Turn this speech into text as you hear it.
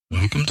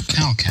Welcome to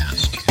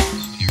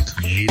Calcast, your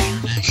Create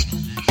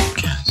International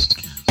podcast.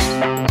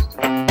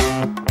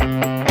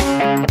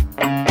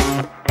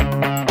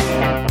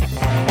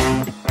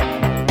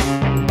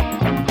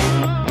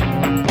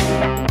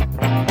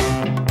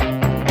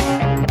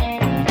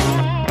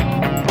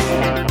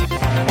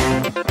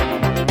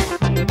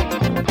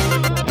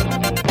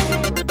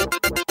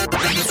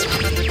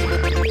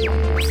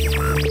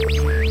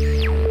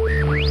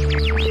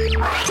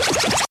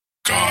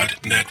 God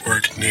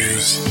Network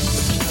News,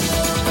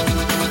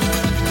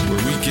 where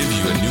we give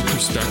you a new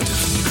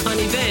perspective on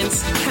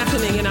events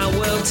happening in our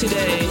world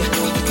today.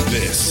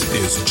 This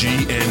is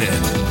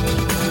GNN.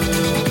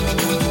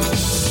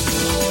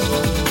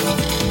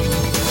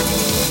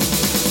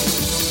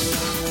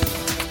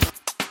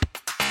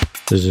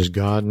 This is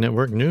God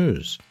Network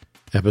News,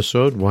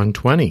 episode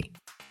 120.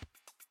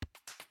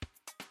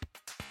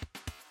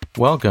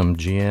 Welcome,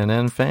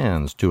 GNN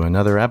fans, to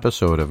another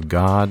episode of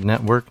God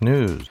Network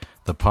News,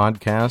 the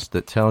podcast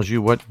that tells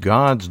you what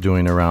God's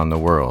doing around the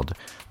world.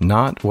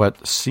 Not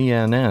what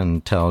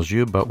CNN tells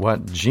you, but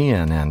what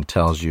GNN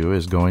tells you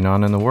is going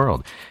on in the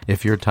world.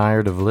 If you're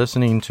tired of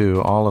listening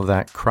to all of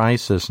that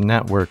crisis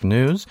network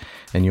news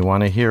and you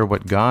want to hear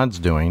what God's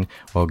doing,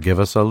 well, give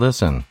us a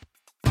listen.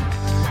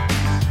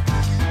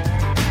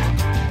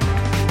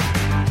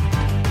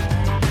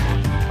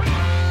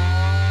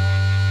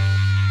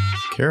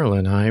 Carol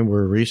and I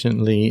were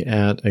recently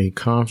at a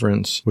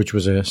conference, which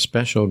was a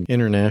special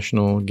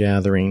international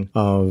gathering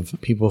of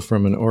people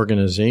from an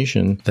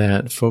organization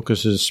that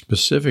focuses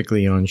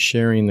specifically on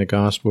sharing the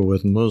gospel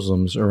with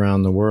Muslims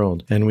around the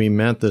world. And we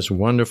met this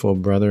wonderful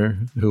brother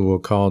who we'll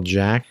call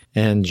Jack.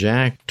 And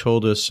Jack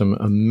told us some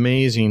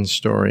amazing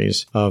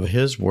stories of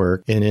his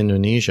work in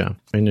Indonesia.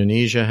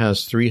 Indonesia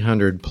has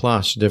 300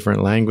 plus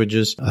different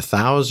languages,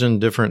 1,000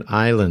 different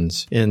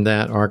islands in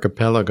that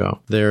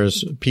archipelago.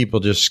 There's people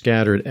just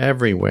scattered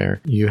everywhere.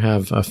 You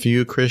have a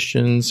few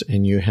Christians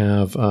and you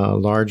have a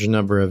large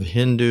number of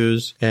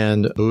Hindus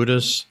and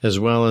Buddhists, as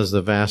well as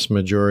the vast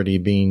majority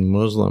being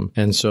Muslim.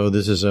 And so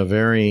this is a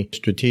very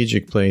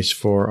strategic place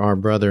for our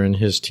brother and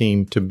his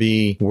team to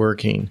be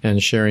working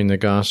and sharing the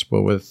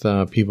gospel with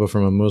people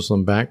from a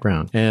Muslim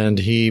background. And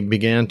he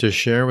began to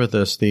share with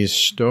us these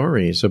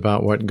stories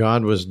about what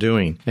God was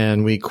doing.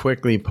 And we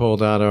quickly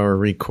pulled out our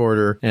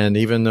recorder. And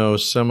even though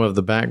some of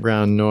the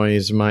background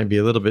noise might be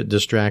a little bit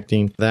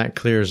distracting, that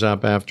clears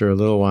up after a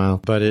little while.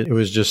 But it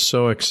was just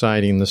so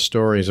exciting, the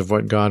stories of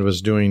what God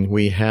was doing.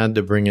 We had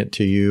to bring it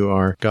to you,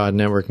 our God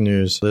Network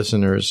News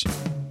listeners.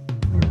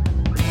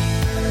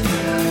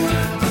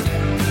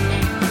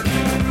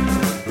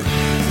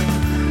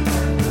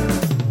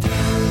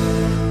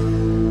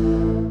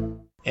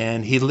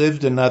 And he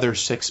lived another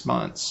 6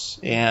 months.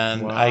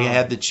 And Wow. I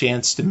had the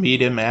chance to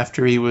meet him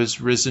after he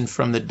was risen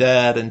from the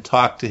dead and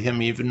talk to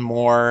him even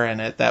more.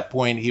 And at that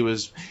point,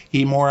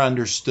 he more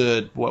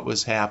understood what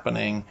was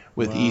happening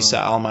with Isa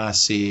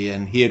al-Masih.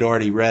 And he had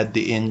already read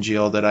the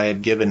Injil that I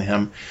had given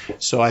him.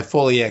 So I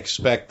fully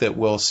expect that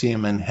we'll see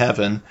him in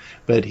heaven.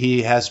 But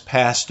he has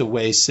passed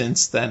away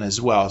since then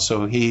as well.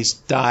 So he's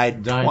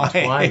died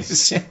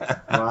twice.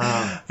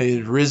 Wow.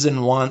 He's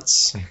risen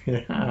once,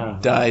 Yeah.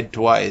 died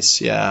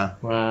twice, yeah.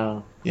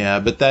 Wow. Yeah,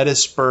 but that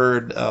has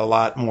spurred a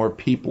lot more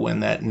people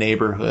in that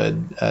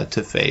neighborhood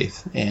to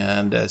faith.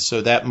 And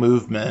so that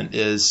movement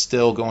is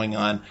still going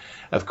on.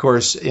 Of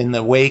course, in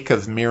the wake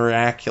of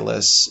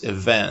miraculous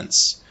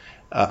events,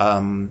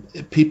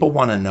 people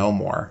want to know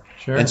more.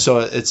 Sure. And so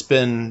it's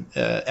been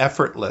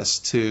effortless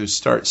to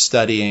start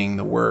studying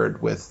the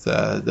Word with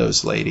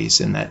those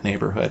ladies in that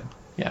neighborhood.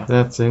 Yeah.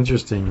 That's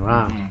interesting.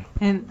 Wow.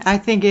 Mm-hmm. And I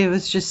think it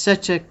was just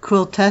such a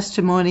cool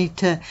testimony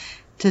to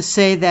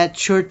say that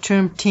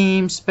short-term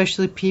teams,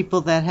 especially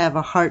people that have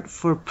a heart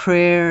for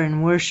prayer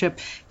and worship,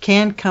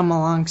 can come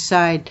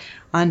alongside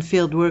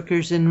on-field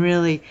workers and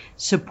really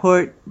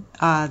support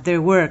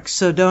their work.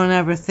 So don't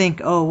ever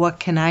think, oh, what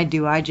can I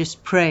do? I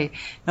just pray.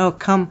 No,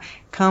 come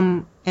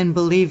and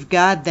believe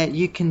God that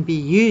you can be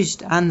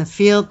used on the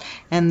field.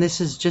 And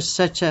this is just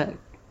such a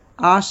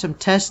awesome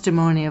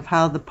testimony of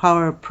how the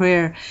power of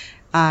prayer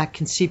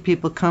can see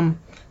people come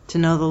to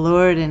know the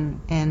Lord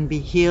and be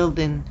healed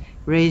and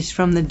raised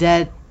from the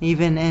dead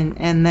even,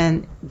 and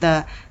then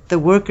the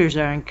workers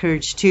are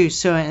encouraged too.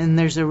 So, and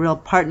there's a real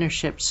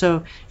partnership.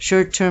 So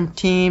short-term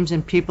teams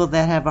and people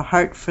that have a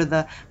heart for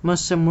the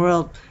Muslim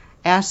world,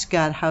 ask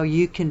God how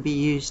you can be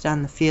used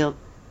on the field.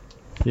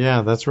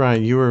 Yeah, that's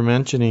right. You were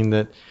mentioning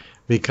that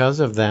because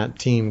of that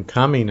team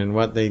coming and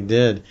what they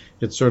did,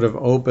 it sort of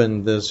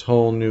opened this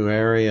whole new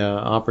area,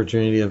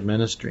 opportunity of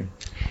ministry.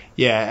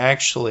 Yeah,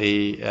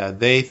 actually,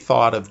 they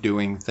thought of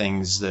doing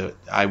things that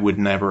I would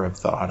never have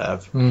thought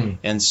of.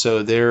 And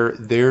so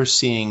they're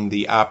seeing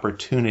the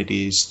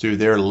opportunities through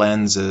their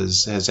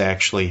lenses has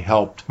actually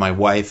helped my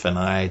wife and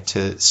I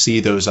to see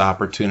those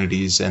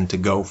opportunities and to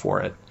go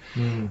for it.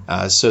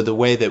 So the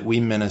way that we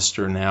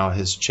minister now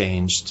has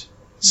changed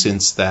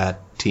since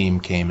that team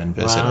came and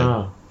visited.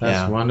 Wow,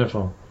 that's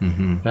wonderful.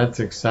 Mm-hmm.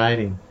 That's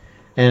exciting.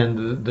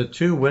 And the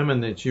two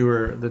women that you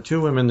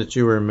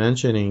were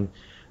mentioning,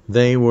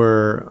 they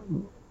were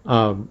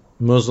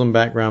Muslim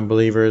background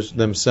believers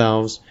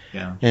themselves.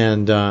 Yeah.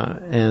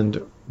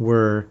 And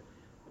were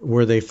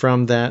they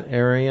from that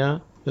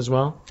area as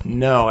well?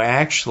 No,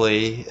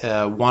 actually,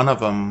 one of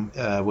them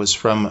was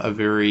from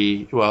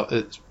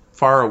it's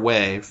far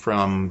away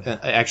from,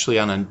 actually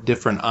on a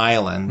different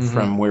island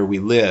from where we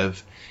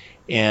live.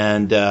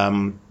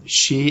 And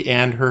she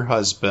and her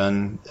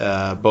husband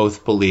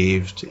both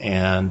believed,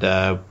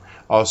 and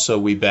also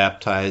we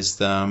baptized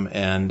them.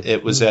 And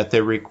it was at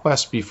their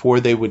request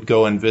before they would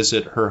go and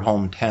visit her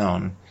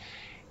hometown.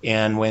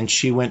 And when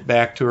she went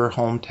back to her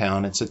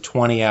hometown, it's a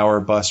 20-hour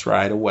bus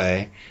ride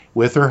away,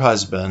 with her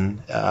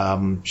husband,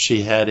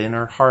 she had in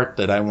her heart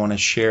that I want to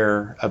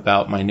share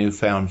about my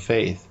newfound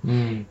faith.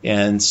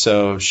 And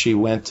so she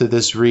went to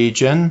this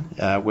region,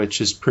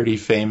 which is pretty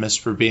famous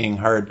for being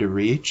hard to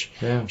reach,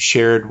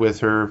 shared with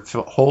her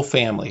whole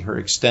family, her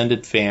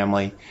extended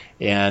family,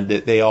 and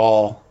they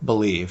all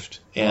believed.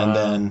 And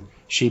then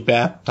she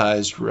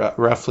baptized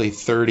roughly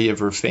 30 of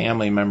her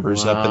family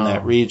members up in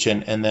that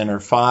region, and then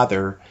her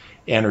father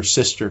and her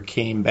sister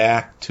came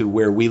back to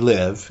where we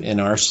live in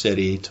our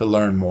city to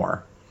learn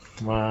more.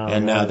 Wow!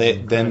 And now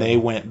they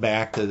went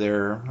back to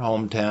their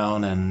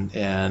hometown,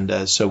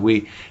 and so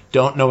we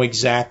don't know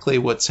exactly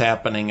what's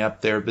happening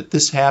up there, but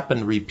this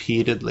happened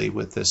repeatedly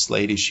with this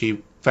lady.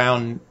 She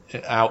found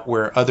out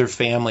where other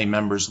family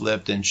members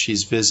lived, and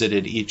she's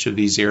visited each of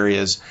these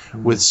areas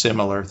with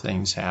similar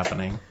things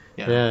happening.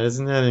 Yeah,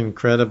 isn't that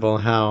incredible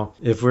how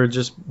if we're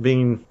just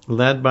being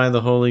led by the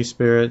Holy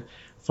Spirit,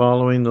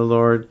 following the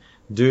Lord,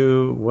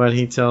 do what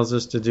He tells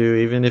us to do,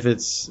 even if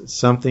it's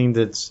something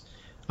that's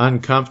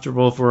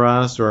uncomfortable for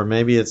us, or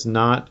maybe it's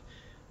not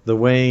the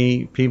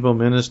way people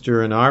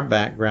minister in our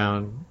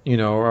background,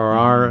 or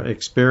our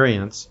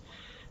experience,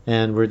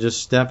 and we're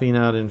just stepping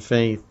out in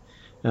faith,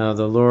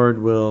 the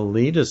Lord will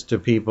lead us to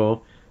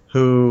people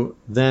who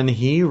then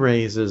He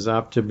raises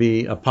up to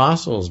be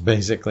apostles,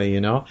 basically,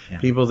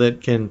 people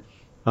that can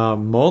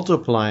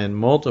multiply and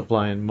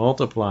multiply and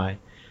multiply,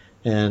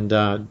 and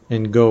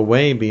go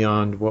way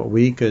beyond what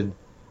we could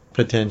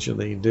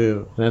potentially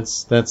do.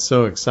 That's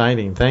so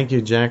exciting. Thank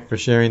you, Jack, for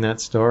sharing that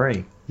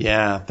story.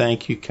 Yeah,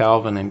 thank you,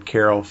 Calvin and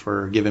Carol,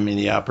 for giving me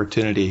the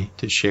opportunity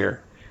to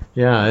share.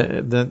 Yeah,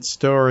 that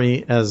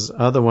story, as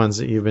other ones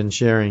that you've been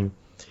sharing,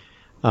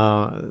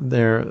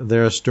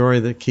 they're a story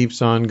that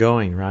keeps on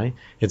going, right?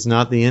 It's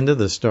not the end of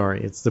the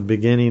story. It's the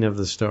beginning of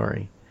the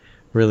story,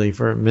 really,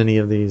 for many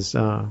of these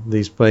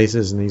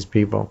places and these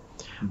people.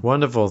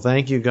 Wonderful.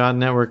 Thank you, God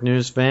Network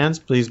News fans.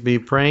 Please be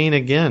praying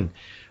again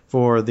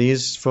for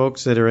these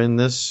folks that are in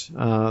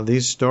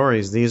these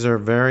stories. These are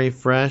very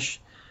fresh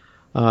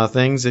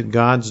things that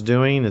God's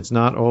doing. It's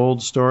not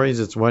old stories.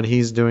 It's what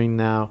He's doing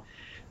now.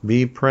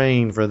 Be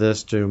praying for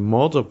this to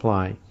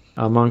multiply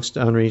amongst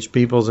unreached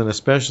peoples, and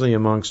especially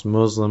amongst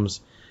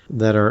Muslims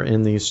that are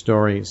in these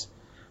stories.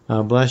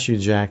 Bless you,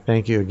 Jack.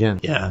 Thank you again.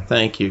 Yeah,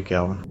 thank you,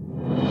 Calvin.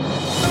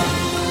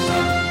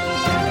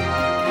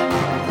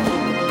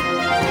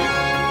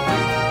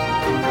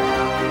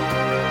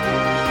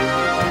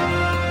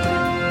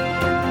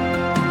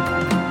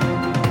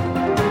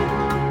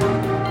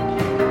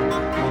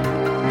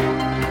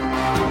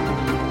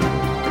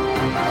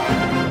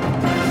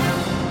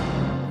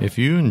 If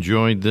you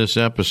enjoyed this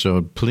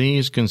episode,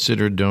 please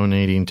consider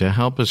donating to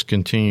help us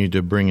continue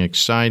to bring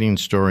exciting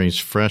stories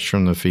fresh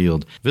from the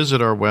field.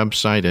 Visit our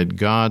website at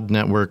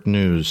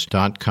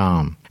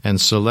godnetworknews.com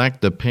and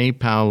select the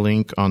PayPal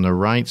link on the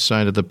right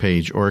side of the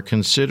page, or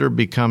consider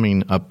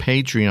becoming a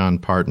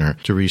Patreon partner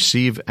to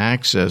receive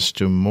access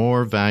to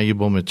more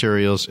valuable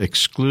materials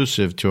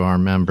exclusive to our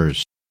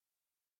members.